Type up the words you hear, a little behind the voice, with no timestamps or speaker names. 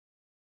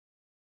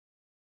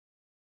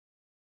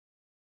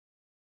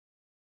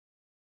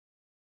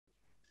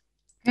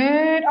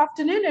Good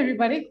afternoon,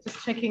 everybody.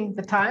 Just checking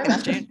the time. Good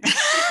afternoon.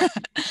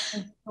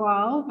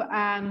 12, and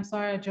I'm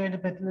sorry I joined a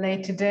bit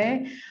late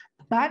today,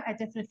 but I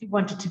definitely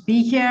wanted to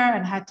be here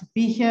and had to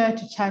be here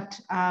to chat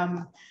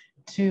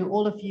to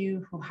all of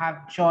you who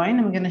have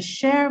joined. I'm going to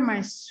share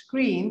my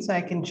screen so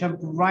I can jump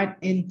right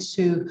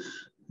into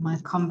my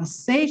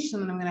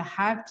conversation that I'm going to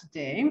have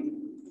today.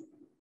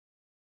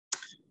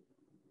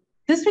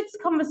 This week's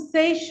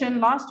conversation,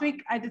 last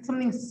week I did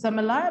something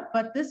similar,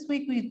 but this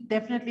week we're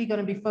definitely going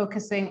to be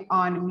focusing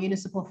on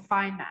municipal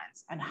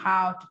finance and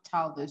how to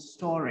tell those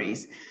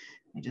stories.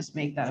 Let me just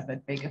make that a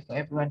bit bigger for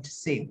everyone to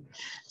see.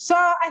 So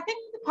I think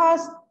in the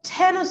past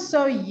 10 or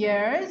so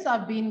years,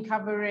 I've been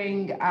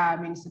covering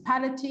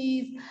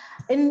municipalities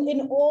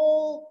in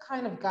all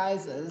kind of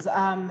guises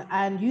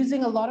and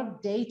using a lot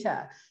of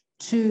data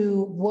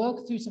to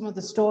work through some of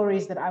the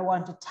stories that I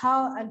want to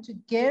tell and to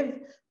give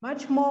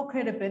much more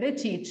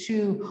credibility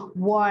to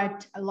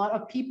what a lot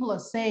of people are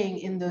saying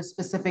in those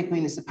specific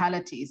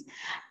municipalities.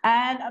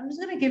 And I'm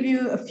just going to give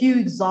you a few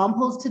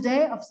examples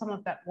today of some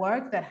of that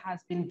work that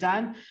has been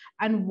done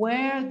and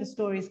where the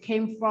stories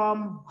came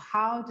from,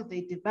 how did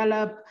they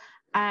develop,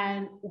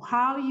 and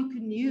how you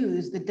can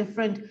use the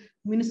different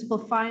municipal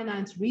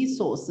finance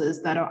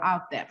resources that are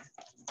out there.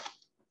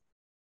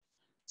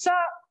 So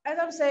as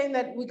I'm saying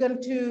that we're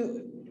going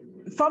to,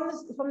 from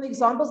the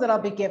examples that I'll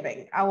be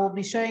giving, I will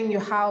be showing you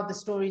how the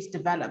stories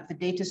develop, the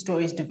data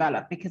stories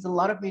develop, because a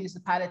lot of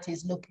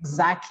municipalities look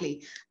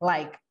exactly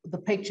like the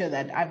picture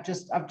that I've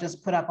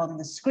just put up on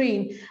the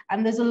screen.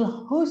 And there's a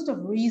host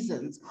of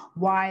reasons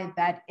why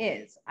that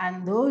is.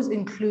 And those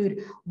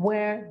include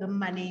where the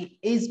money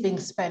is being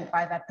spent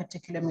by that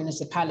particular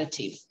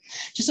municipality.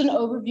 Just an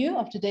overview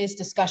of today's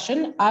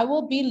discussion. I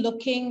will be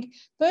looking,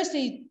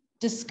 firstly,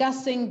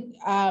 discussing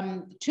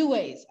two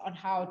ways on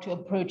how to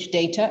approach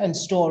data and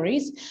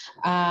stories.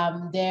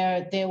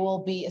 There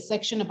will be a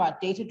section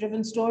about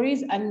data-driven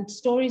stories and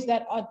stories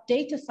that are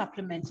data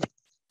supplemented,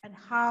 and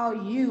how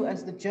you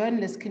as the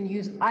journalist can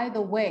use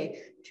either way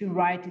to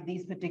write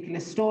these particular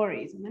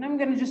stories. And then I'm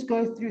going to just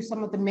go through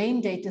some of the main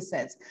data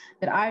sets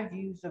that I've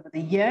used over the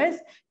years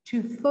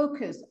to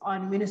focus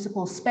on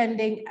municipal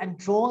spending and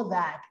draw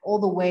that all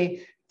the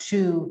way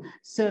to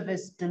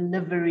service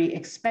delivery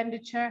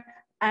expenditure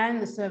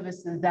and the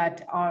services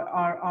that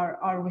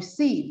are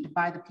received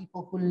by the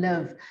people who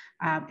live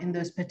in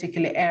those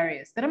particular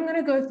areas. Then I'm going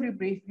to go through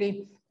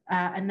briefly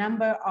a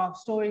number of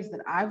stories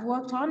that I've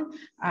worked on,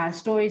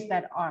 stories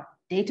that are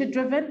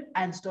data-driven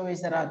and stories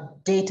that are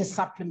data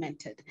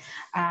supplemented.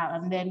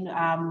 And then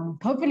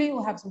hopefully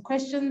we'll have some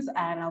questions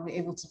and I'll be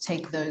able to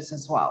take those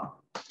as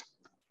well.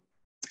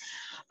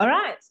 All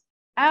right.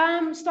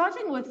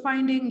 Starting with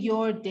finding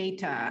your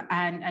data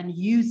and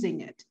using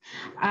it.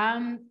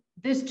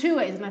 There's two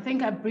ways, and I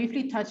think I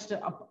briefly touched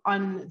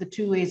on the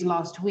two ways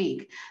last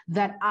week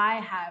that I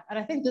have, and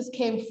I think this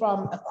came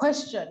from a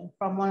question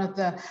from one of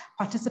the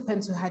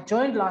participants who had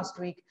joined last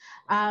week.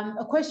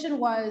 A question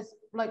was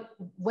like,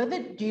 whether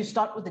do you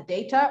start with the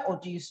data or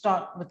do you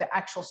start with the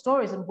actual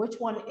stories, and which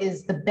one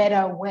is the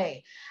better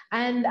way?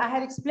 And I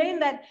had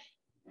explained that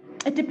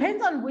it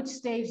depends on which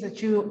stage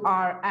that you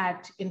are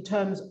at in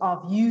terms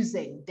of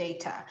using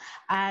data.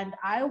 And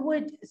I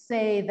would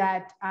say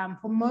that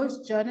for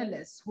most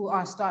journalists who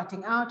are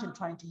starting out and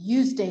trying to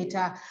use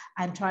data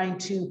and trying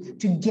to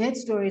get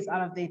stories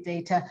out of their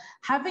data,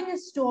 having a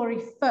story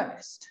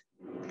first,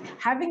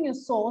 having your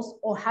source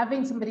or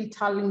having somebody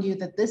telling you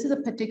that this is a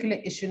particular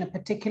issue in a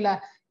particular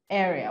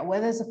area,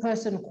 whether it's a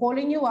person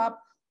calling you up,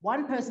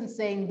 one person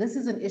saying, this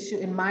is an issue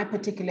in my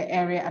particular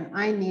area and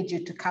I need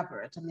you to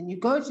cover it. And then you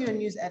go to your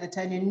news editor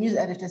and your news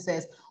editor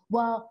says,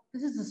 well,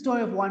 this is the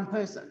story of one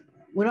person.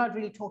 We're not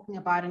really talking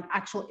about an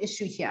actual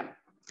issue here,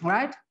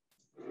 right?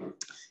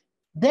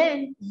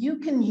 Then you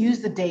can use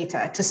the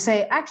data to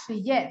say, actually,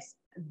 yes,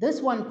 this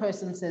one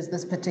person says there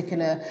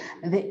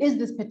is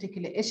this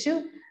particular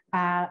issue.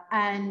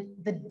 And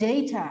the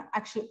data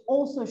actually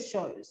also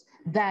shows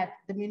that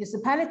the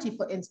municipality,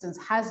 for instance,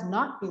 has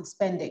not been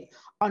spending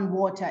on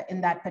water in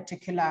that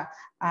particular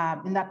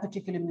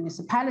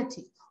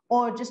municipality.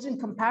 Or just in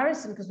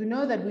comparison, because we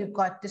know that we've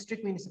got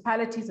district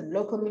municipalities and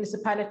local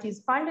municipalities.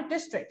 Find a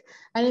district,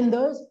 and in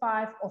those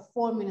 5 or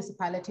 4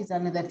 municipalities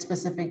under that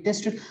specific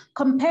district,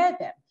 compare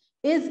them.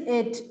 Is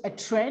it a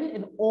trend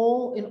in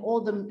all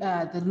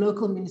the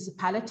local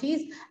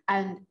municipalities?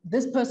 And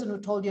this person who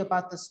told you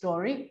about the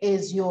story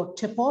is your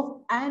tip-off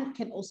and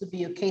can also be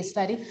your case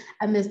study.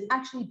 And there's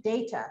actually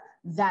data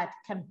that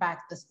can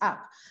back this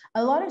up.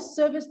 A lot of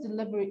service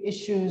delivery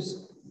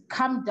issues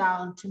come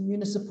down to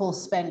municipal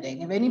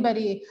spending. If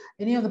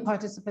any of the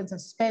participants have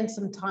spent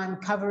some time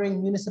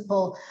covering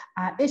municipal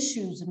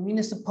issues and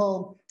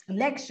municipal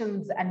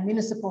elections and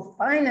municipal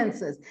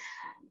finances,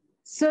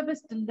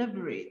 service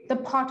delivery, the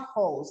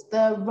potholes,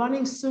 the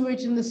running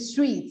sewage in the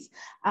streets,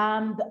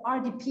 the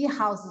RDP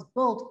houses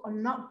built or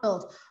not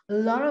built, a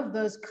lot of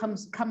those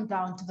come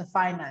down to the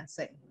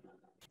financing.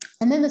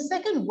 And then the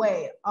second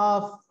way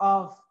of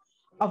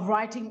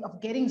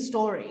getting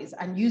stories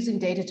and using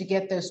data to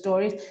get those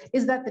stories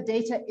is that the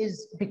data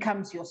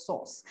becomes your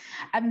source.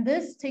 And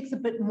this takes a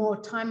bit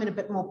more time and a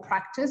bit more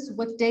practice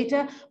with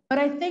data. But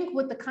I think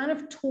with the kind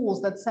of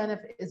tools that SANEF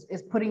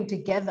is putting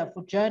together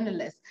for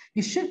journalists,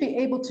 you should be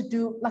able to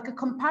do like a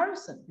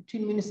comparison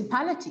between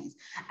municipalities.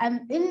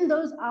 And in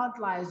those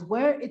outliers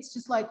where it's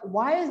just like,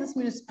 why is this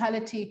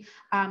municipality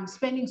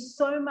spending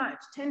so much,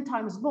 10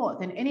 times more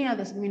than any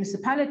other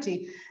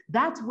municipality?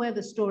 That's where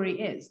the story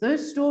is.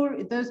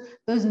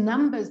 Those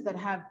numbers that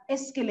have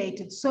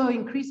escalated so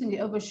increasingly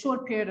over a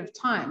short period of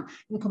time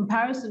in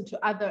comparison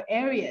to other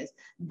areas,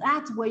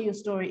 that's where your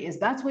story is.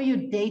 That's where your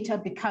data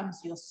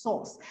becomes your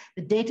source.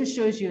 The data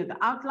shows you the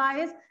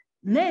outliers.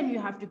 Then you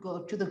have to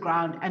go to the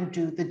ground and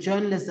do the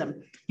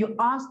journalism. You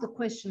ask the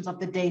questions of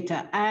the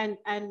data, and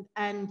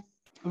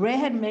Ray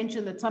had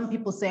mentioned that some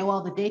people say, well,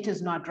 the data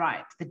is not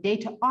right. The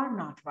data are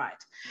not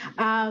right.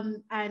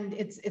 And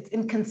it's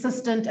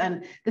inconsistent.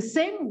 And the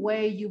same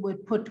way you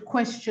would put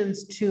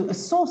questions to a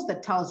source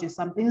that tells you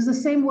something is the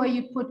same way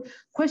you put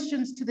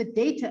questions to the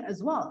data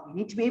as well. You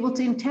need to be able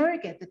to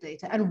interrogate the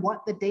data and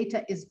what the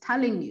data is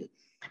telling you.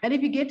 And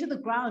if you get to the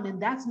ground and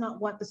that's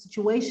not what the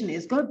situation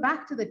is, go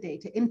back to the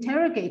data,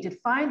 interrogate it,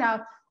 find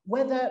out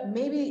whether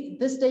maybe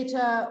this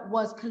data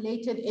was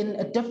collated in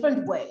a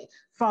different way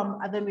from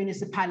other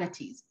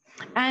municipalities.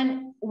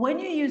 And when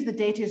you use the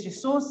data as your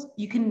source,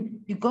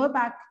 when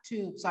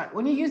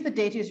you use the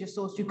data as your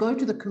source, you go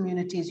to the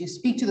communities, you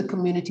speak to the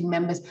community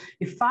members,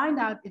 you find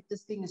out if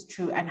this thing is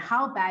true and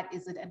how bad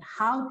is it and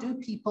how do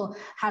people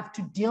have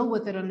to deal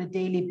with it on a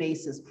daily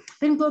basis.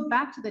 Then go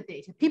back to the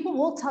data. People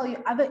will tell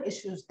you other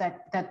issues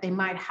that they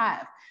might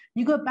have.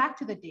 You go back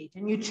to the data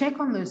and you check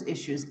on those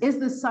issues. Is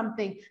this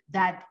something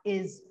that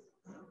is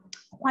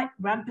quite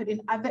rampant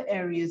in other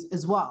areas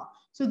as well?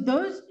 So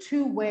those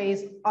two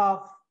ways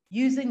of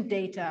using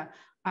data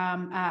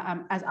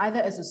as either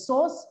as a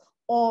source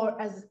or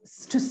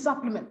to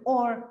supplement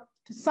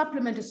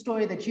a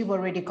story that you've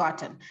already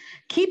gotten.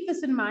 Keep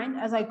this in mind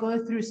as I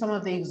go through some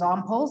of the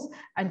examples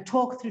and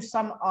talk through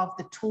some of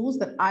the tools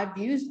that I've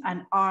used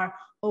and are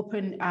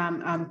open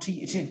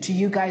to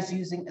you guys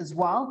using as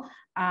well.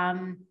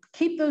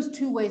 Keep those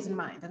two ways in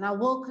mind, and I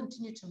will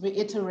continue to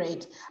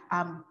reiterate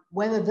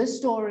whether this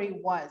story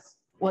was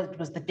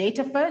the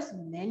data first,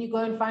 and then you go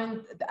and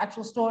find the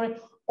actual story,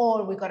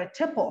 or we got a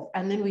tip off,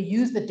 and then we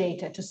use the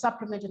data to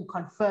supplement and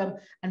confirm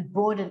and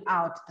broaden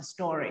out the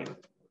story.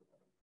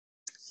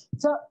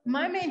 So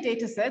my main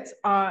data sets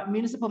are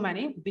municipal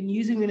money. I've been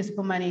using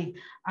municipal money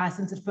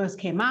since it first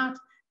came out,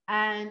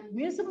 and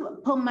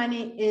municipal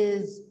money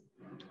is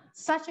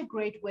such a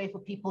great way for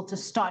people to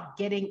start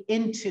getting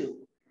into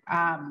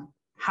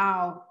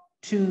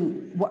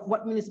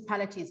what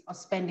municipalities are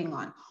spending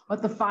on,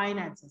 what the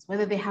finances,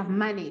 whether they have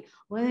money,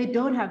 whether they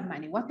don't have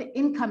money, what the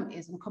income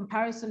is in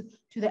comparison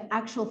to the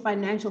actual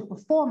financial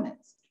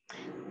performance.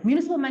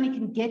 Municipal money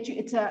can get you,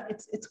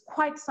 it's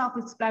quite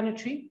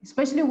self-explanatory,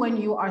 especially when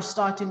you are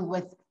starting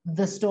with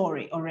the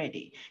story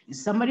already.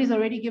 Somebody's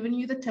already given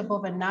you the tip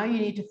off, and now you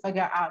need to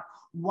figure out,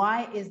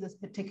 why is this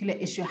particular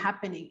issue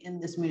happening in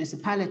this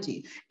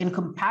municipality? In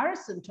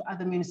comparison to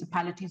other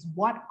municipalities,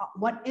 what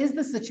is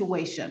the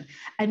situation?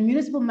 And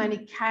municipal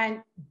money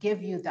can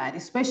give you that,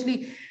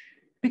 especially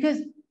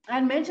because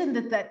I mentioned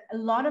that a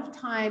lot of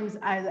times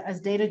as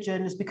data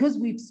journalists, because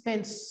we've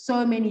spent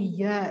so many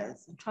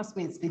years, trust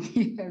me, it's been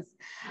years,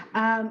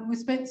 we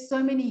spent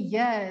so many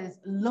years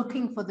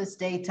looking for this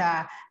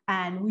data,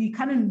 and we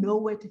kind of know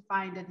where to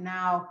find it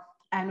now.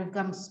 And we've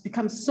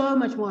become so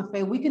much more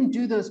fair. We can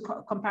do those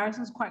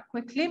comparisons quite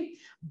quickly,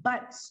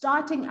 but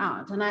starting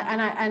out,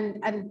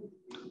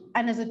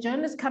 and as a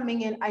journalist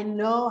coming in, I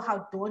know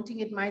how daunting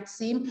it might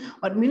seem.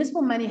 What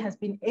municipal money has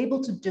been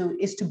able to do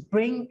is to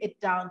bring it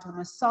down to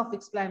a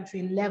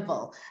self-explanatory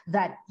level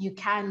that you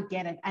can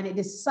get it. And it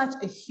is such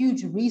a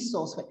huge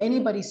resource for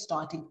anybody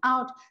starting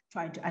out,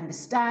 trying to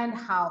understand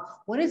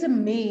what does it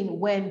mean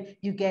when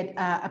you get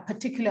a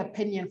particular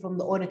opinion from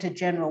the Auditor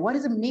General? What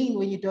does it mean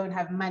when you don't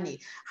have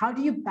money? How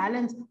do you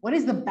balance, what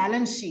is the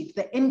balance sheet,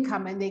 the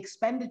income and the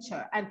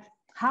expenditure? And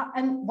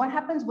what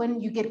happens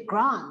when you get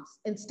grants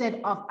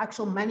instead of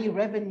actual money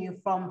revenue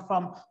from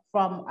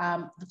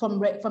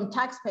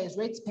taxpayers,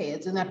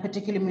 ratepayers in that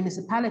particular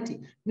municipality?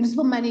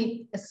 Municipal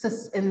money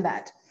assists in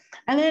that.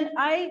 And then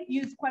I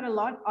use quite a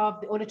lot of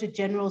the Auditor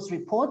General's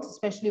reports,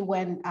 especially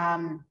when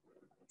the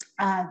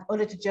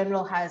Auditor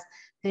General has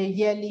the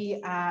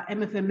yearly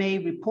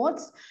MFMA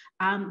reports.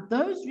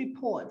 Those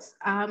reports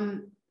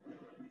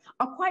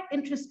are quite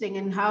interesting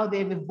in how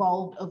they've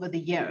evolved over the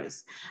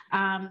years.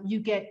 You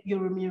get your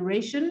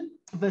remuneration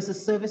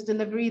versus service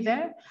delivery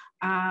there.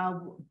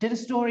 Did a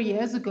story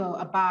years ago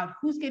about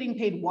who's getting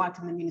paid what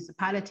in the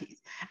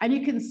municipalities. And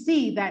you can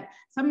see that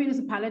some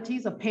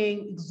municipalities are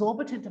paying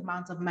exorbitant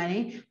amounts of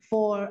money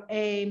for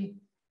a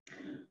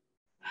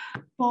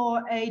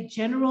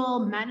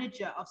general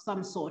manager of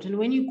some sort. And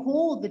when you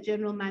call the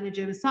general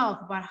manager himself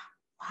about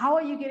how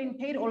are you getting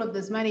paid all of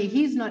this money,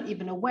 he's not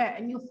even aware.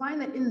 And you'll find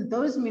that in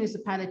those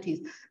municipalities,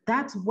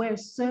 that's where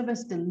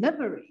service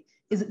delivery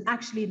is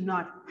actually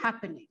not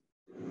happening.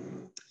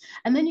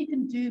 And then you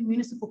can do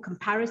municipal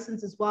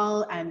comparisons as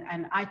well,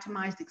 and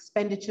itemized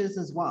expenditures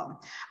as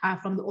well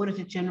from the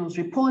Auditor General's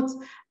reports.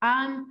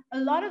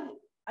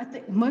 I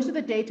think most of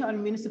the data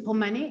on municipal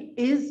money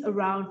is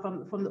around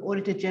from the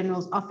Auditor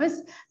General's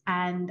office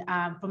and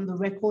from the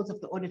records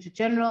of the Auditor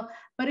General.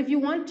 But if you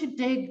want to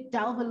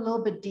delve a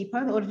little bit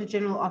deeper, the Auditor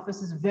General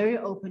office is very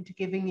open to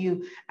giving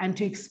you and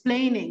to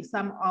explaining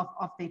some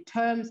of their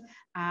terms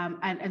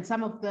and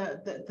some of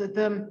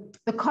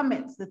the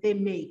comments that they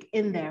make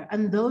in there.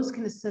 And those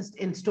can assist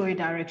in story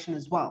direction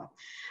as well.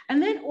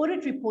 And then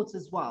audit reports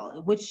as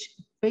well, which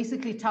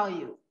basically tell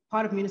you,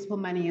 part of municipal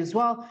money as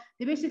well,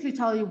 they basically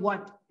tell you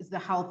what is the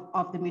health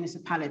of the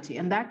municipality.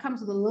 And that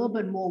comes with a little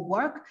bit more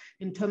work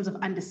in terms of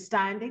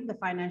understanding the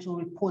financial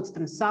reports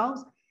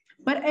themselves.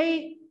 But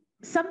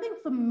something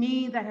for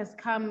me that has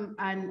come,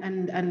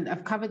 and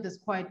I've covered this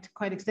quite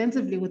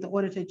extensively with the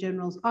Auditor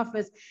General's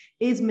office,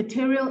 is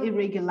material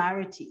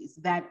irregularities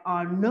that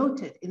are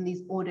noted in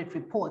these audit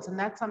reports. And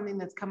that's something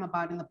that's come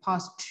about in the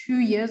past 2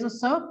 years or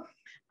so.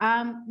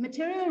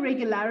 Material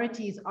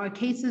irregularities are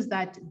cases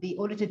that the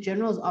Auditor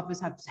General's office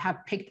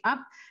have picked up,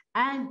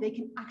 and they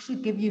can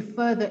actually give you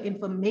further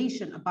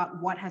information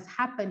about what has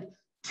happened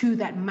to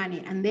that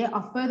money. And they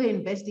are further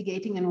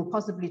investigating and will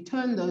possibly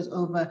turn those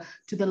over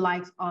to the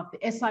likes of the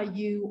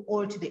SIU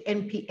or to the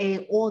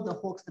NPA or the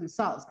Hawks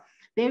themselves.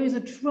 There is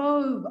a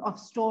trove of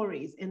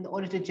stories in the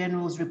Auditor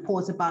General's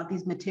reports about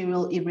these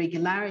material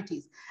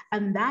irregularities,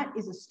 and that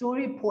is a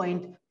story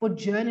point for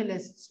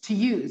journalists to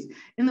use.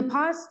 In the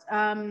past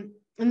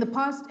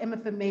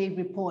MFMA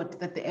report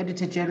that the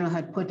Editor General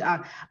had put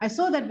out, I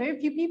saw that very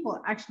few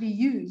people actually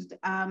used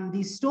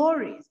these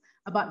stories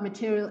about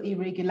material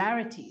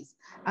irregularities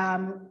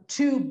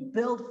to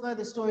build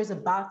further stories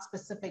about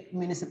specific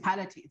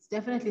municipalities. It's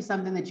definitely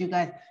something that you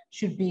guys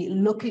should be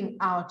looking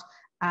out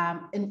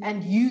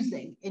and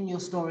using in your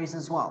stories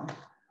as well.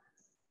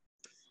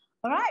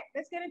 All right,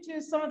 let's get into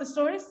some of the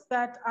stories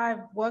that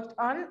I've worked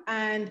on,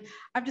 and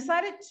I've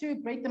decided to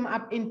break them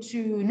up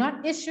into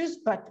not issues,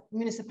 but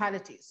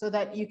municipalities, so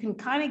that you can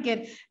kind of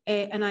get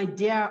an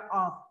idea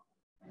of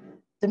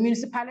the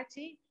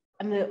municipality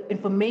and the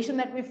information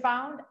that we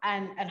found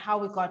and how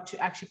we got to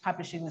actually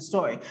publishing the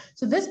story.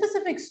 So this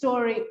specific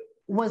story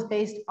was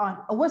based on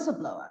a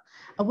whistleblower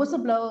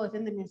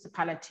within the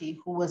municipality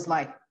who was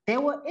like, there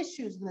were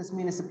issues in this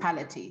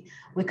municipality.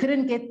 We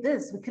couldn't get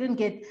this, we couldn't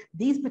get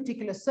these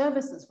particular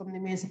services from the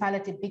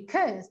municipality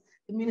because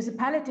the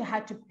municipality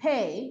had to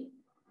pay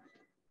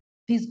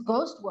these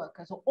ghost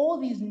workers or all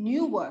these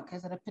new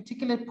workers at a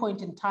particular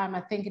point in time.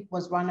 I think it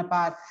was around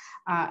about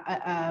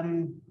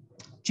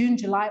June,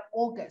 July,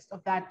 August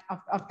of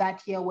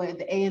that year, where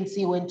the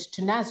ANC went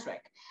to Nasrec.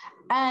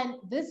 And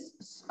this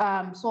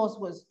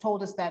source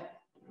told us that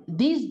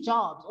these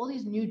jobs, all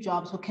these new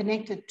jobs, were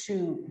connected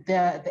to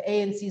the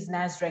ANC's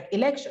Nasrec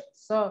elections.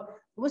 So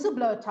the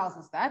whistleblower tells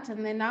us that,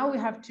 and then now we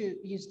have to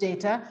use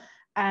data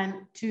and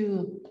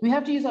we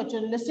have to use our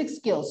journalistic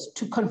skills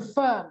to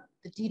confirm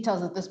the details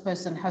that this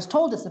person has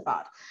told us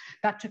about.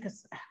 That took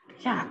us,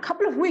 a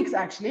couple of weeks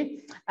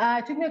actually.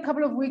 It took me a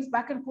couple of weeks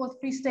back and forth,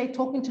 Free State,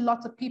 talking to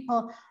lots of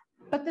people.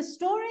 But the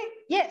story,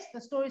 yes, the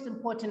story is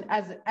important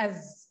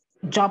as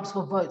jobs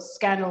for votes,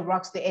 scandal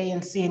rocks the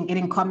ANC and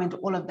getting comment,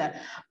 all of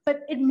that.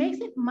 But it makes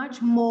it much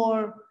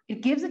more,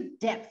 it gives it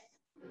depth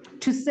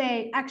to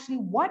say, actually,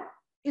 what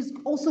is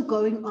also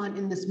going on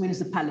in this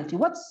municipality?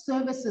 What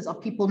services are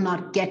people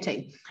not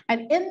getting?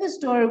 And in the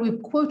story,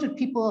 we've quoted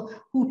people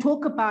who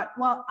talk about,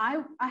 well,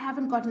 I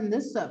haven't gotten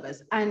this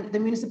service. And the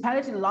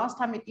municipality, the last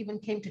time it even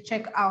came to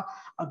check our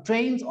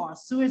drains or our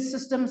sewage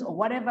systems or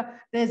whatever,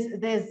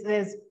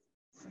 there's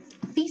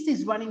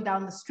feces running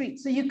down the street.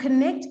 So you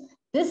connect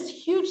this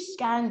huge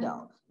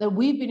scandal that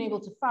we've been able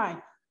to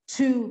find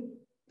to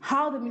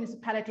how the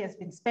municipality has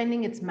been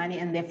spending its money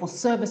and therefore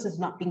services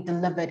not being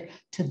delivered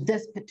to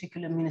this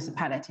particular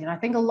municipality. And I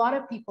think a lot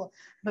of people,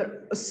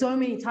 but so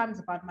many times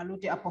about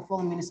Maluti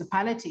Apofong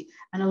municipality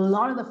and a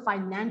lot of the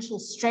financial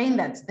strain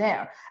that's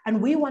there.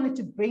 And we wanted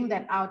to bring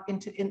that out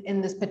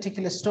in this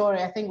particular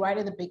story. I think right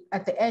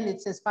at the end,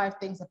 it says 5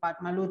 things about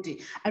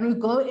Maluti. And we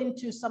go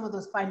into some of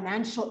those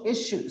financial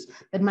issues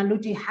that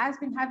Maluti has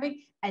been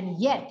having, and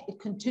yet it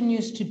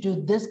continues to do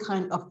this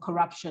kind of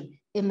corruption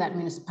in that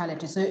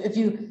municipality. So if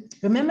you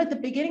remember at the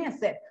beginning, I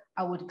said,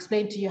 I would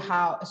explain to you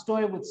how a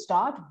story would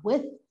start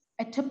with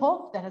a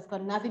tip-off that has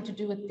got nothing to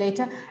do with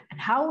data, and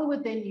how we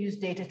would then use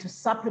data to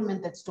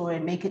supplement that story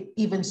and make it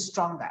even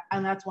stronger.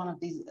 And that's one of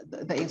the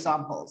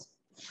examples.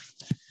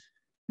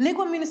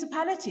 Local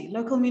municipality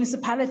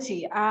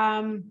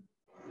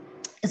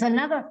is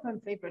another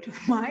fun favorite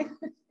of mine.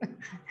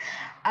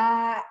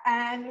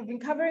 And we've been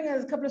covering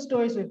a couple of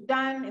stories we've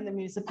done in the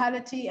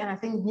municipality, and I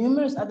think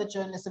numerous other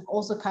journalists have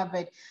also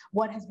covered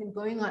what has been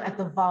going on at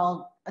the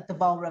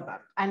Vaal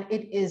River. And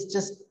it is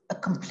just a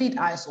complete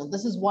eyesore.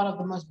 This is one of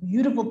the most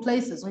beautiful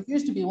places, or it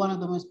used to be one of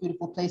the most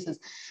beautiful places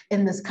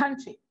in this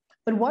country.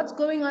 But what's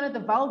going on at the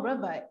Vaal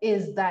River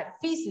is that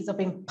feces are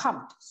being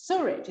pumped,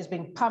 sewage is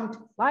being pumped,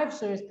 live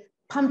sewage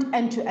pumped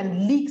into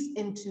and leaks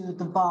into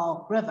the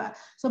Vaal River.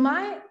 So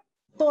my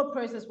thought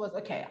process was,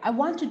 okay, I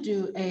want to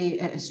do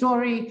a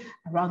story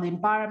around the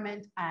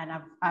environment, and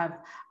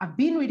I've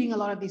been reading a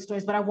lot of these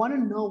stories, but I want to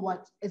know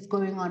what is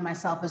going on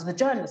myself as the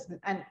journalist.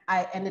 And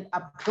I ended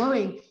up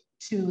going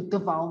to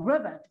the Vaal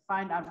River to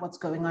find out what's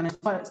going on,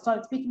 and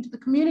started speaking to the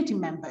community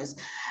members.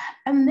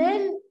 And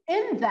then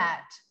in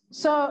that,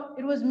 so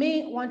it was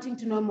me wanting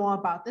to know more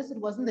about this. It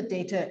wasn't the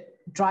data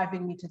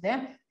driving me to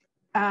there.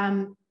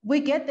 We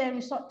get there and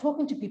we start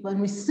talking to people, and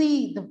we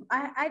see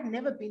I'd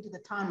never been to the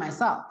town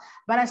myself,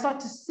 but I start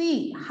to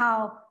see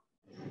how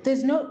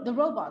the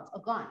robots are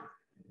gone.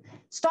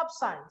 Stop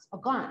signs are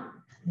gone.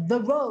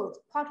 The roads,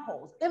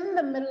 potholes in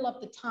the middle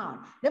of the town,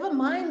 never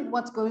mind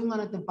what's going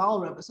on at the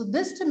Vaal River. So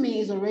this to me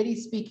is already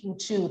speaking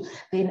to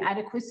the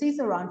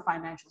inadequacies around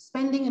financial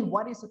spending and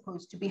what is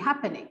supposed to be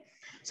happening.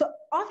 So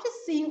after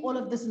seeing all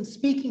of this and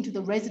speaking to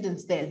the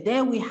residents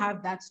there we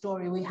have that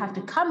story. We have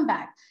to come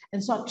back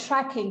and start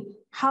tracking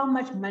how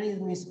much money the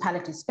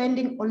municipality is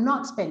spending or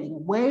not spending.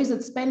 Where is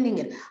it spending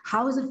it?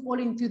 How is it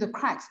falling through the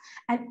cracks?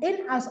 And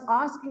in us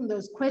asking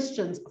those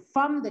questions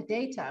from the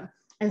data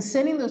and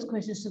sending those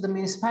questions to the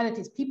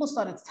municipalities, people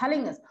started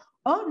telling us,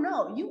 oh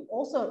no,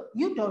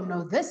 you don't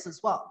know this as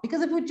well.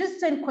 Because if we just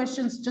send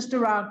questions just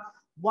around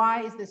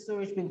why is the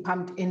sewage being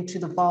pumped into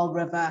the Vaal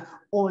River,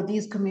 or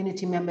these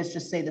community members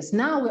just say this,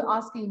 now we're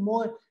asking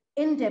more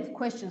in-depth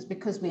questions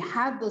because we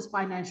have those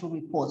financial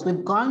reports.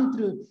 We've gone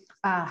through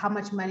how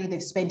much money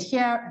they've spent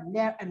here and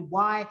there and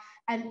why,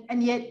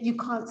 and yet you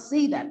can't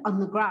see that on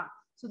the ground.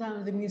 So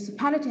then the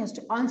municipality has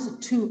to answer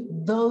to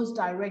those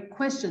direct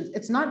questions.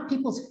 It's not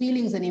people's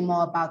feelings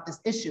anymore about this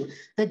issue.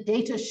 The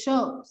data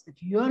shows that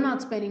you're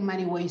not spending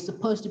money where you're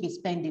supposed to be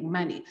spending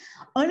money,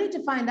 only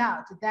to find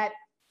out that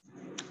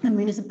the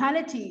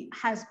municipality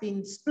has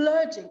been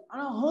splurging on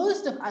a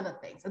host of other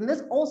things. And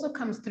this also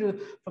comes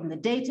through from the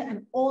data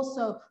and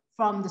also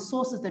from the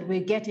sources that we're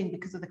getting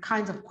because of the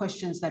kinds of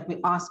questions that we're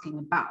asking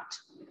about.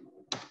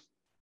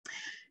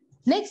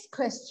 Next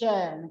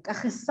question,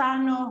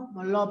 Kagisano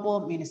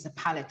Molopo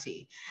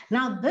Municipality.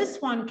 Now this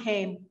one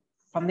came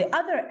from the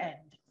other end,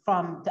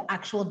 from the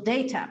actual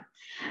data.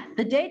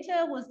 The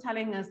data was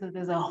telling us that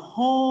there's a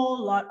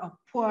whole lot of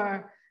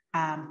poor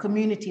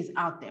communities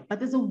out there, but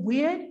there's a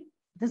weird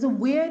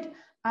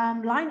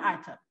line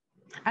item.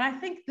 And I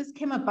think this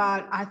came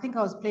about, I think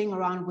I was playing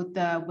around with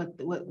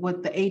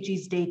the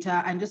AG's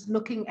data and just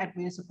looking at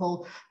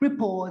municipal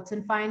reports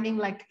and finding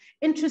like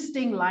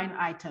interesting line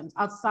items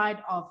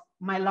outside of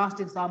my last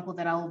example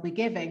that I will be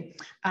giving,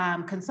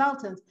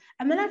 consultants.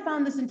 And then I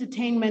found this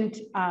entertainment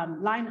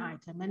line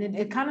item, and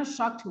it kind of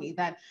shocked me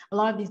that a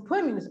lot of these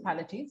poor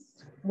municipalities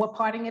were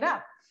parting it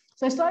up.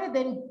 So I started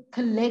then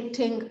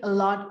collecting a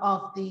lot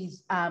of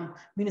these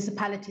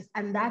municipalities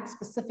and that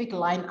specific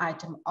line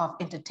item of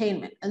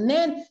entertainment, and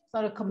then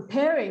started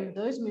comparing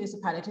those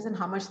municipalities and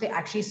how much they're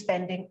actually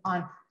spending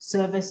on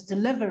service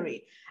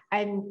delivery.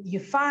 And you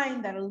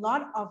find that a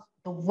lot of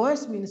the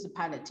worst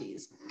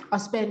municipalities are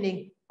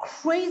spending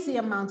crazy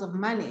amounts of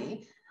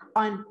money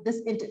on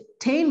this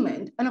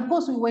entertainment. And of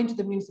course, we went to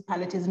the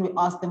municipalities and we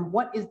asked them,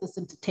 what is this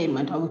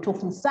entertainment? Are we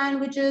talking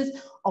sandwiches?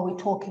 Are we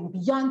talking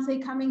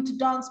Beyonce coming to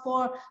dance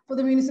for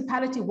the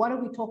municipality? What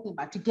are we talking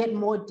about, to get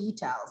more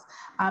details?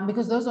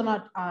 Because those are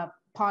not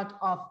part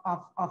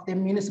of the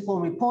municipal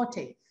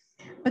reporting.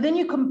 But then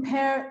you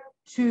compare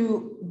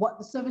to what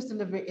the service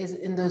delivery is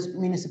in those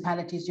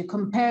municipalities, you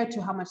compare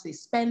to how much they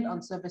spend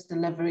on service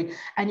delivery,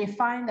 and you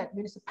find that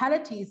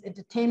municipalities'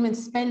 entertainment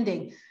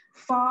spending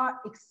far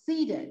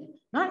exceeded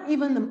not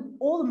even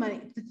all the money,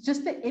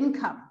 just the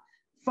income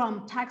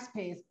from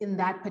taxpayers in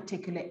that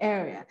particular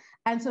area.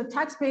 And so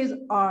taxpayers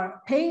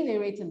are paying their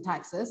rates and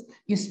taxes,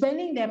 you're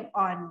spending them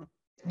on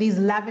these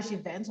lavish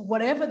events,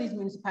 whatever these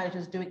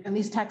municipalities are doing, and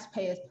these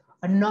taxpayers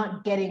are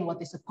not getting what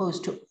they're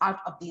supposed to out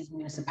of these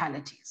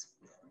municipalities.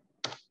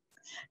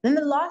 Then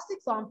the last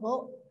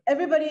example,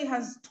 everybody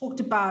has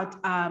talked about,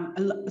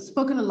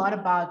 spoken a lot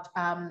about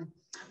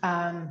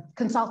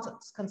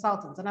consultants,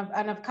 and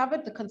I've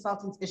covered the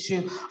consultants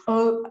issue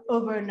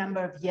over a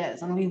number of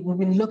years, and we've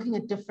been looking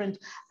at different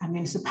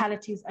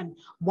municipalities and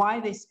why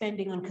they're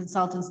spending on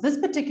consultants. This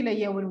particular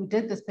year, when we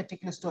did this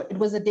particular story, it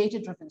was a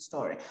data-driven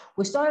story.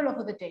 We started off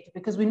with the data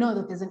because we know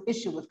that there's an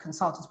issue with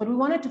consultants, but we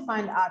wanted to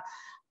find out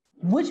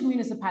which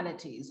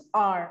municipalities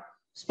are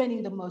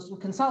spending the most with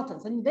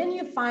consultants. And then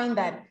you find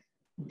that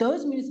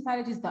those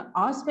municipalities that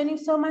are spending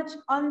so much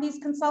on these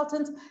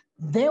consultants,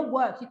 their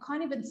work, you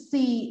can't even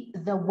see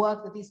the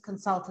work that these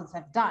consultants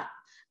have done.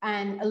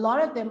 And a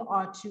lot of them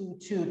are to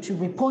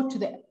report to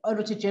the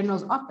Auditor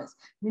General's office.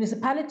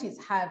 Municipalities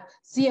have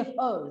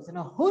CFOs and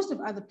a host of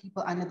other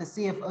people under the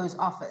CFO's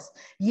office,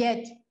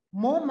 yet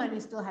more money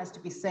still has to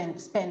be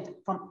spent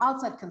from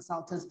outside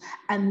consultants.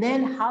 And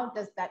then how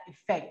does that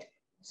affect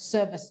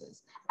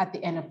services at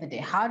the end of the day?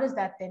 How does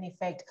that then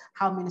affect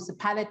how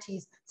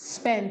municipalities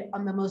spend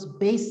on the most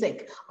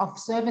basic of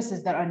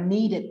services that are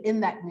needed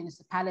in that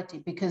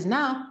municipality? Because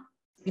now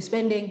you're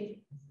spending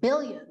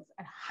billions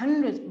and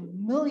hundreds of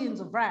millions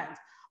of rands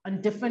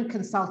on different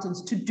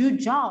consultants to do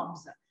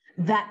jobs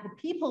that the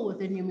people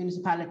within your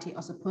municipality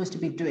are supposed to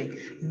be doing.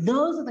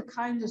 Those are the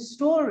kinds of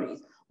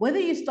stories, whether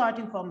you're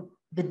starting from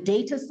the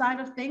data side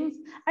of things,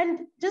 and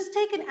just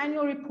take an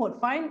annual report,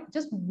 find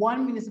just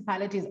one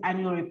municipality's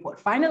annual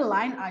report, find a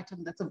line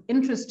item that's of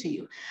interest to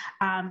you,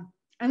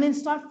 and then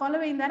start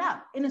following that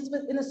up in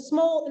a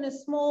small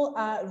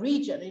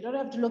region. You don't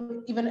have to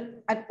look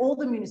even at all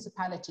the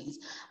municipalities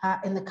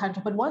in the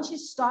country, but once you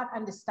start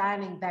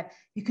understanding that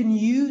you can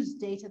use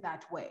data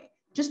that way,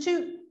 just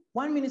to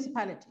one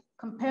municipality,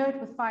 compare it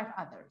with 5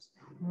 others.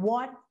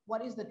 What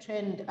is the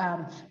trend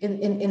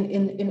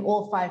in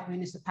all 5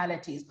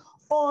 municipalities?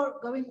 Or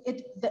going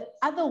it the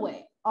other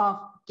way of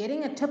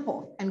getting a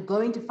tip-off and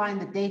going to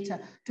find the data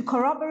to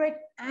corroborate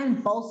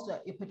and bolster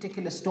your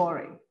particular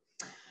story.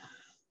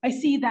 I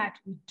see that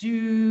we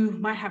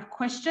might have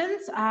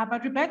questions,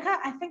 but Rebecca,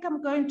 I think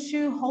I'm going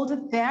to hold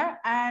it there,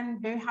 and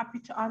very happy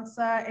to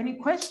answer any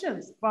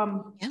questions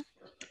from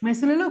my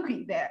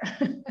soliloquy there.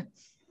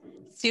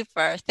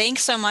 Super.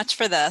 Thanks so much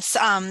for this.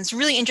 It's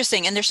really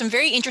interesting. And there's some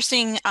very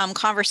interesting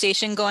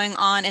conversation going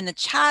on in the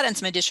chat and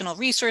some additional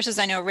resources.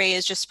 I know Ray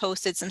has just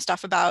posted some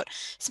stuff about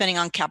spending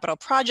on capital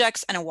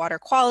projects and a water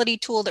quality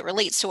tool that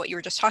relates to what you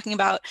were just talking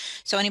about.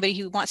 So anybody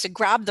who wants to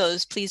grab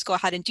those, please go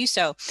ahead and do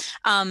so.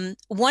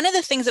 One of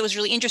the things that was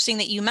really interesting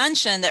that you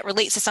mentioned that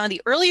relates to some of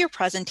the earlier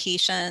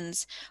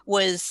presentations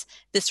was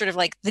this sort of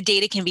like the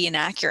data can be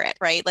inaccurate,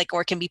 right? Like,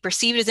 or it can be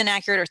perceived as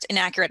inaccurate, or it's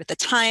inaccurate at the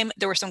time.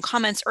 There were some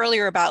comments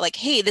earlier about like,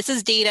 hey, this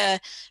is data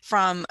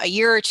from a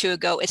year or 2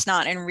 ago. It's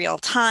not in real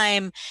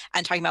time.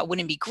 And talking about,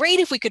 wouldn't it be great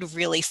if we could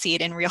really see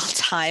it in real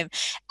time?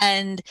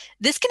 And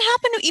this can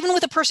happen even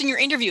with a person you're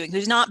interviewing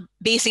who's not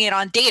basing it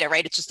on data,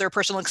 right? It's just their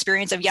personal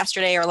experience of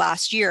yesterday or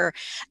last year.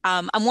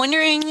 I'm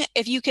wondering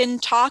if you can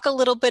talk a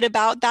little bit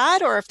about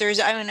that, or if there's,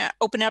 I'm going to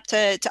open up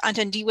to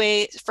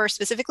Athandiwe first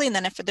specifically, and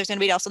then if there's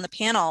anybody else on the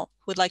panel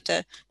who would like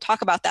to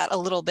talk about that a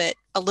little bit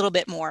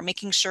more,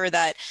 making sure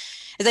that,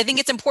 as I think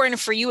it's important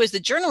for you as the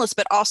journalist,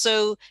 but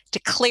also to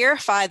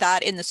clarify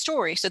that in the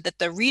story so that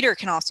the reader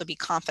can also be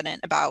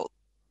confident about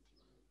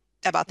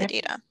the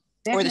data.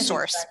 Definitely. Or the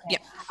source. Yeah.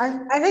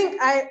 I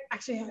think I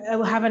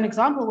will have an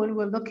example when we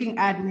were looking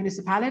at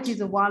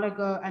municipalities a while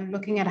ago and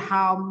looking at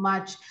how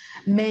much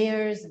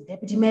mayors and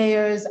deputy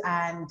mayors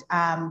and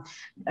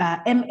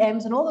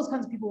MMs and all those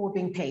kinds of people were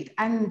being paid.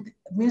 And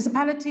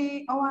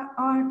municipality or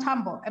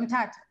Tambo,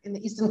 Mthatha in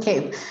the Eastern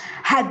Cape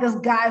had this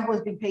guy who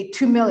was being paid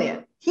 2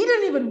 million. He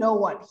didn't even know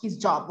what his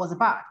job was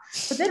about.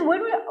 But then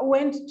when we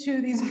went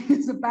to these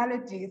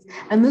municipalities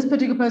and this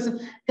particular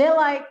person, they're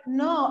like,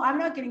 no, I'm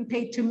not getting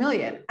paid 2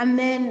 million. And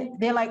then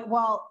they're like,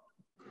 well,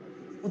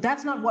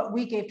 that's not what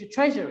we gave to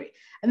Treasury.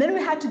 And then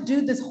we had to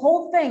do this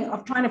whole thing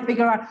of trying to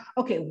figure out,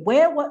 okay,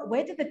 where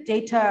did the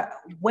data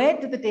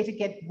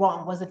get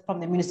wrong? Was it from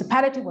the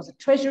municipality? Was it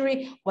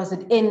Treasury? Was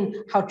it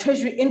in how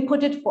Treasury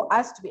inputted for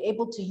us to be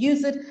able to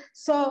use it?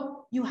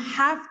 So you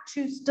have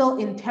to still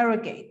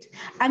interrogate.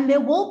 And there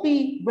will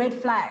be red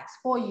flags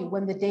for you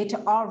when the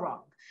data are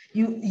wrong.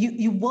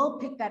 You will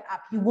pick that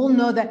up. You will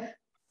know that,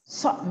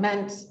 so,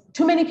 man,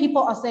 too many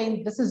people are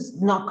saying this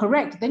is not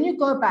correct. Then you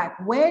go back.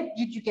 Where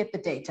did you get the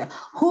data?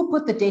 Who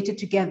put the data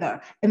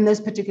together in this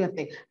particular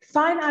thing?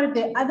 Find out if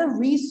there are other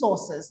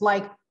resources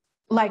like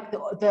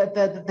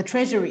the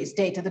Treasury's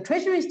data. The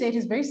Treasury's data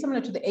is very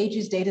similar to the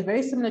AG's data,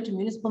 very similar to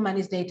municipal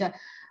money's data.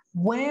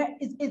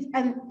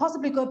 And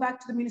possibly go back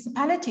to the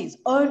municipality's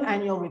own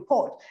annual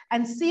report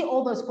and see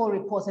all those 4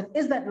 reports. And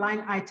is that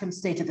line item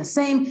stated the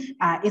same?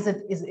 Is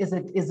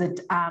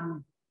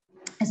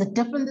it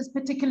different this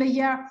particular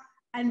year?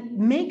 And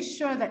make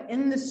sure that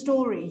in the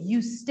story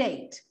you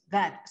state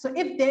that. So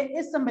if there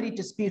is somebody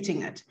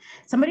disputing it,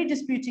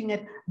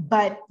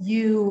 but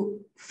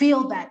you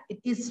feel that it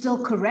is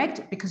still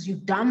correct because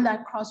you've done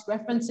that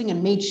cross-referencing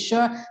and made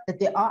sure that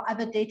there are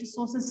other data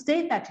sources,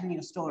 state that in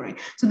your story.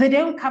 So they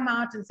don't come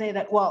out and say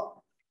that,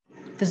 well,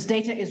 this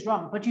data is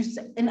wrong. But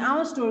in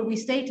our story, we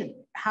stated,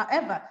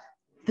 however,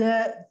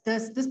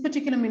 this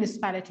particular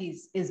municipality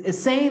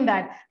is saying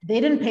that they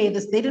didn't pay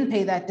this, they didn't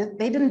pay that,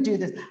 they didn't do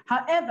this.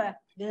 However,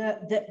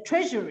 the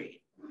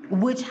Treasury,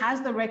 which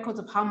has the records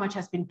of how much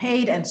has been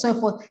paid and so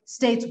forth,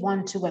 states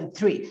 1, 2, and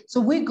 3. So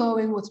we're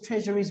going with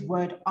Treasury's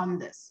word on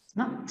this.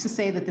 Not to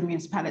say that the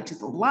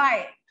municipalities are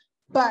lying,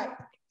 but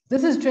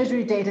this is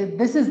Treasury data.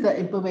 This is the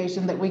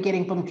information that we're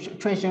getting from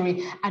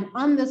Treasury. And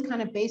on this kind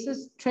of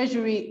basis,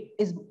 Treasury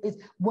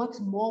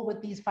works more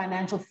with these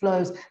financial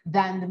flows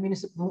than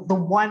the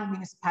one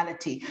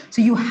municipality.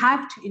 So you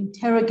have to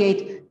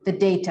interrogate the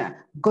data,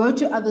 go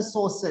to other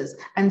sources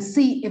and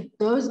see if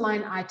those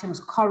line items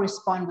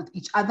correspond with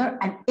each other.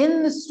 And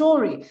in the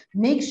story,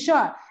 make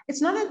sure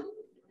it's not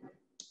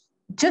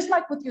just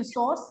like with your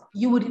source,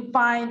 you would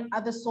find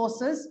other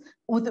sources.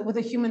 With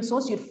a human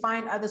source, you'd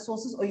find other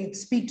sources, or you'd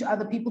speak to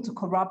other people to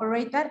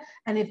corroborate that.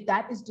 And if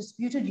that is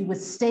disputed, you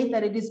would state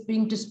that it is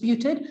being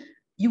disputed.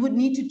 You would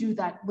need to do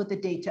that with the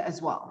data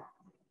as well.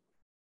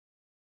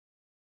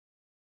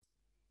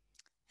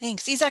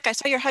 Thanks. Isaac, I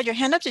saw you had your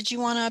hand up. Did you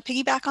want to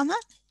piggyback on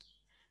that?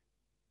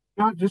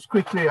 Yeah, just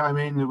quickly. I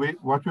mean,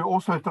 what we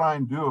also try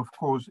and do, of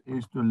course,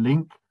 is to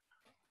link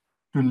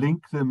to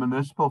link the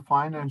municipal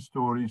finance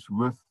stories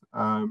with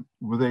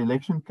the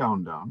election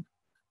countdown.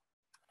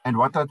 And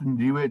what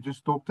Athandiwe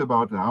just talked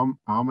about,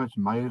 how much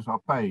mayors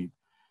are paid.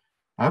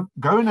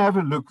 Go and have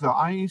a look. The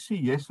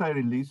IEC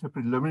yesterday released the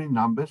preliminary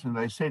numbers, and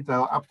they said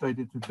they'll update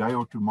it today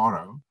or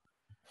tomorrow.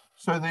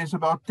 So there's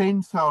about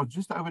 10,000,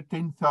 just over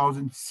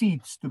 10,000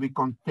 seats to be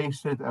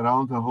contested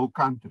around the whole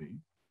country.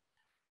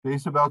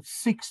 There's about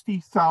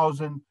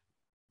 60,000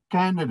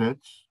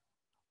 candidates,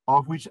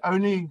 of which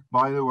only,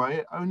 by the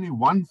way,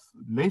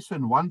 less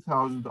than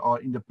 1,000 are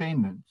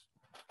independents,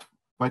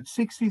 but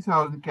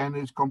 60,000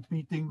 candidates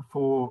competing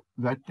for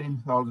that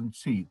 10,000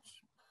 seats.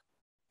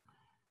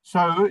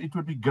 So it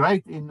would be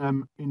great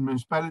in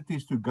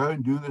municipalities to go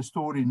and do the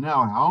story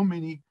now. How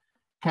many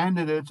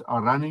candidates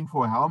are running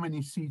for how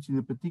many seats in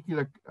a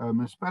particular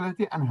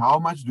municipality, and how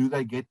much do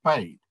they get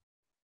paid?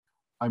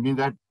 I mean,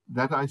 that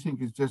I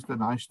think is just a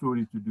nice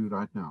story to do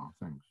right now.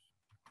 Thanks.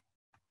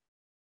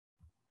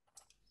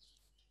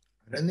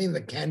 I don't think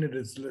the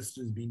candidates list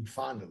has been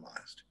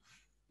finalized.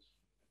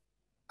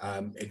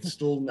 It's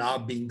still now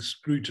being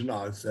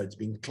scrutinized. So it's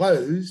been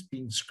closed,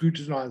 being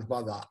scrutinized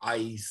by the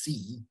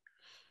IEC,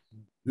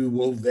 who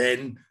will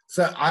then,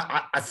 so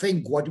I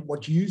think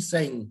what you're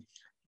saying,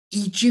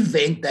 each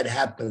event that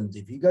happens,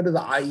 if you go to the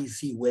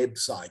IEC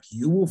website,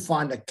 you will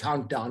find a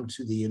countdown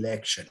to the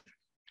election.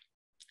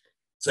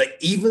 So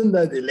even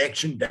though the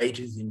election date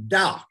is in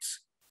doubt,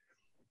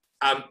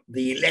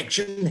 the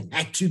election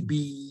had to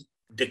be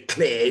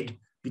declared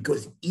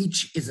because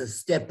each is a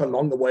step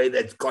along the way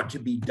that's got to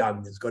be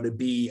done. There's got to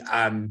be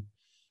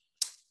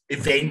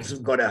events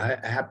have got to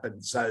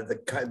happen. So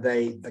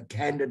the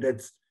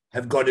candidates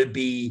have got to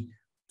be,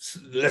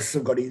 lists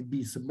have got to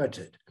be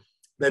submitted.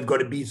 They've got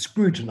to be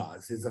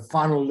scrutinized. There's a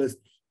final list.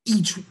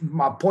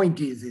 My point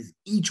is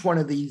each one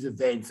of these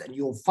events, and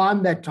you'll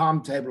find that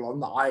timetable on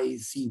the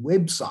IEC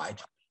website,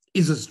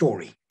 is a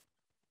story.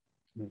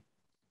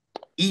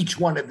 Each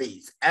one of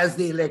these, as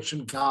the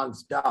election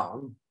counts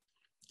down,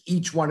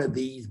 each one of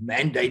these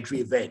mandatory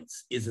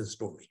events is a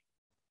story.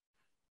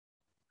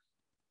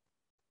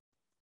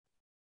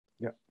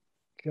 Yeah.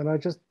 Can I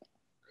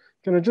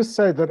just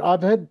say that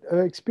I've had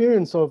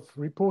experience of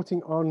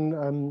reporting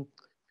on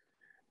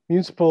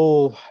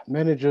municipal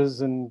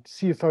managers and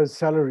CFOs'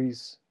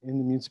 salaries in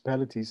the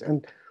municipalities.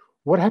 And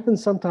what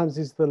happens sometimes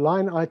is the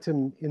line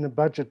item in a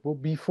budget will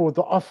be for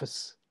the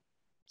office.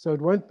 So it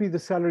won't be the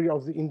salary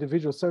of the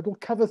individual. So it will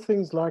cover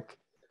things like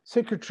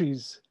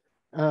secretaries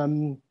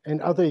and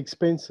other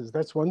expenses.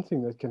 That's one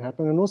thing that can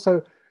happen. And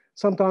also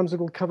sometimes it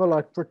will cover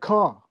like the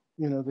car,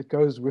 that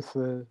goes with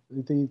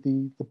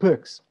the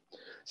perks.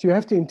 So you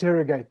have to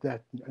interrogate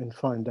that and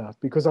find out,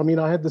 because I mean,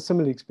 I had the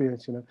similar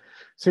experience,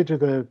 said to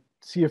the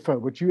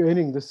CFO, but you're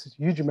earning this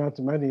huge amount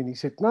of money. And he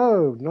said,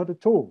 no, not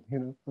at all,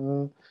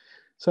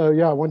 So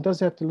yeah, one does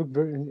have to look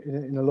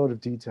in a lot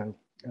of detail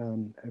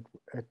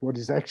at what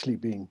is actually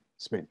being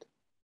spent.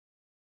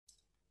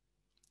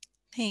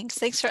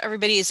 Thanks for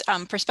everybody's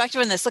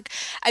perspective on this. Look,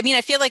 I mean,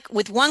 I feel like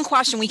with one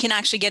question, we can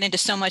actually get into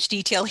so much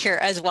detail here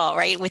as well,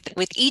 right? With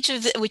each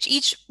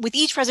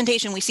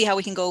presentation, we see how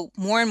we can go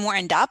more and more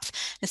in depth.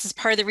 This is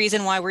part of the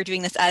reason why we're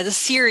doing this as a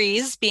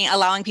series,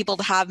 allowing people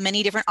to have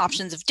many different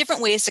options of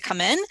different ways to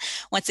come in.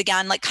 Once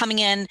again, like coming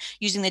in,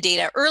 using the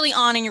data early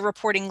on in your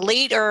reporting,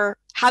 later,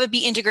 have it be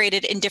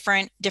integrated in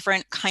different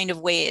kind of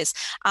ways.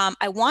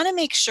 I want to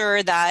make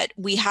sure that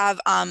we have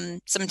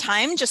some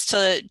time just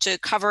to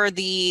cover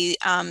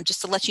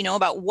just to let you know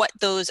about what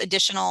those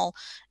additional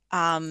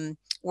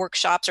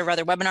workshops, or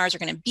rather webinars, are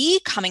going to be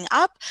coming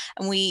up.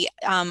 And we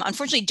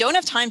unfortunately don't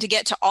have time to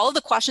get to all of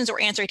the questions that were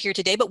answered here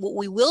today, but what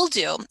we will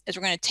do is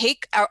we're going to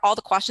take all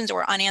the questions that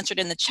were unanswered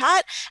in the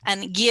chat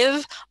and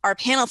give our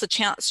panelists a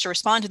chance to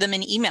respond to them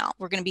in email.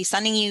 We're going to be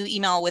sending you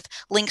email with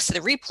links to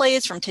the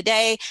replays from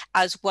today,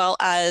 as well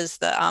as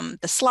the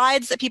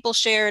slides that people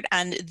shared,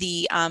 and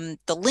the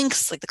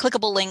links, like the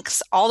clickable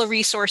links, all the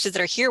resources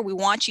that are here. We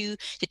want you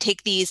to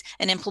take these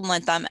and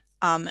implement them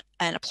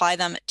and apply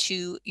them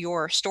to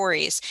your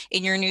stories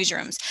in your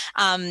newsrooms.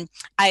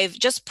 I've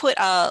just put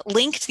a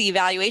link to the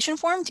evaluation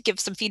form to give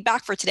some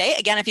feedback for today.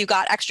 Again, if you've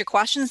got extra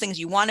questions, things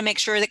you want to make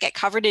sure that get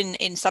covered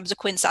in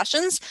subsequent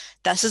sessions,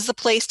 this is the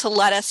place to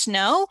let us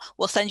know.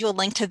 We'll send you a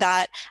link to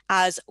that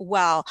as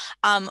well.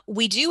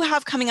 We do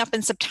have coming up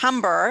in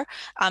September,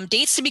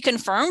 dates to be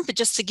confirmed, but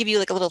just to give you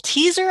like a little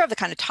teaser of the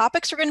kind of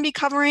topics we're going to be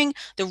covering: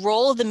 the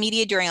role of the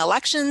media during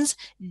elections,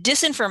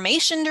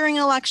 disinformation during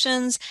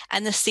elections,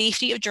 and the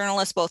safety of journalists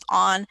both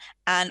on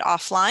and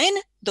offline.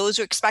 Those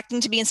who are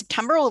expecting to be in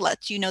September, will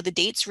let you know the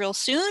dates real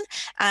soon.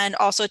 And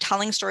also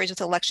telling stories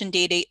with election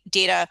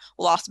data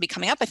will also be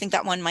coming up. I think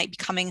that one might be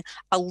coming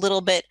a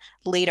little bit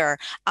later.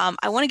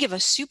 I want to give a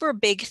super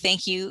big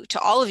thank you to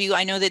all of you.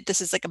 I know that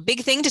this is like a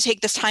big thing to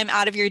take this time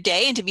out of your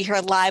day and to be here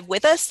live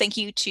with us. Thank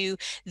you to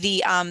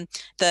the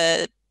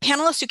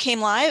panelists who came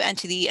live and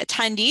to the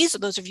attendees,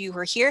 those of you who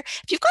are here.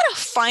 If you've got a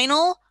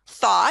final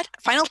thought,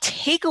 final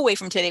takeaway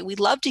from today. We'd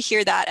love to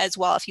hear that as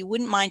well. If you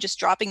wouldn't mind just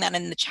dropping that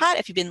in the chat.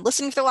 If you've been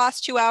listening for the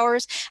last 2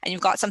 hours and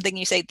you've got something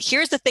you say,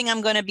 here's the thing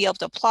I'm going to be able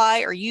to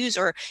apply or use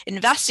or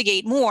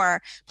investigate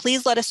more,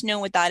 please let us know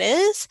what that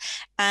is.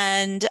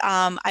 And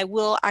I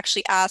will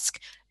actually ask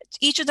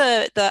each of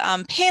the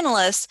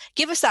panelists,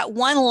 give us that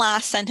one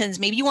last sentence.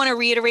 Maybe you want to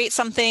reiterate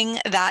something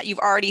that you've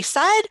already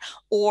said,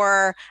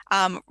 or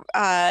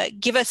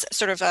give us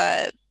sort of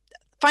a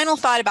final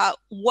thought about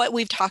what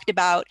we've talked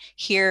about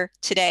here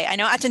today. I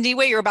know,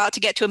 Athandiwe, you're about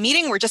to get to a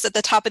meeting. We're just at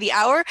the top of the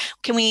hour.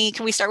 Can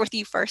we start with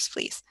you first,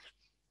 please?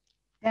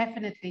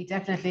 Definitely,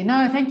 definitely.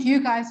 No, thank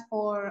you guys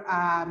for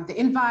the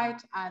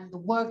invite and the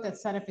work that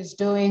SANEF is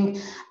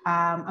doing.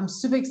 I'm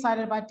super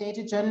excited about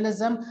data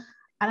journalism,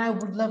 and I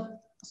would love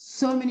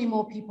so many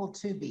more people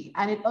to be.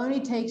 And it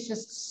only takes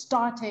just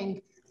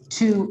starting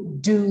to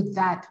do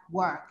that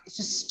work. It's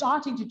just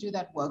starting to do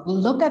that work.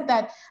 Look at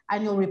that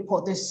annual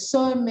report. There's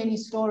so many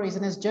stories.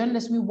 And as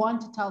journalists, we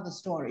want to tell the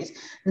stories.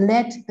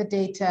 Let the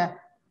data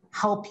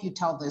help you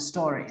tell those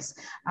stories.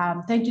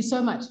 Thank you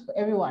so much,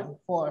 everyone,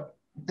 for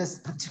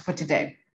today.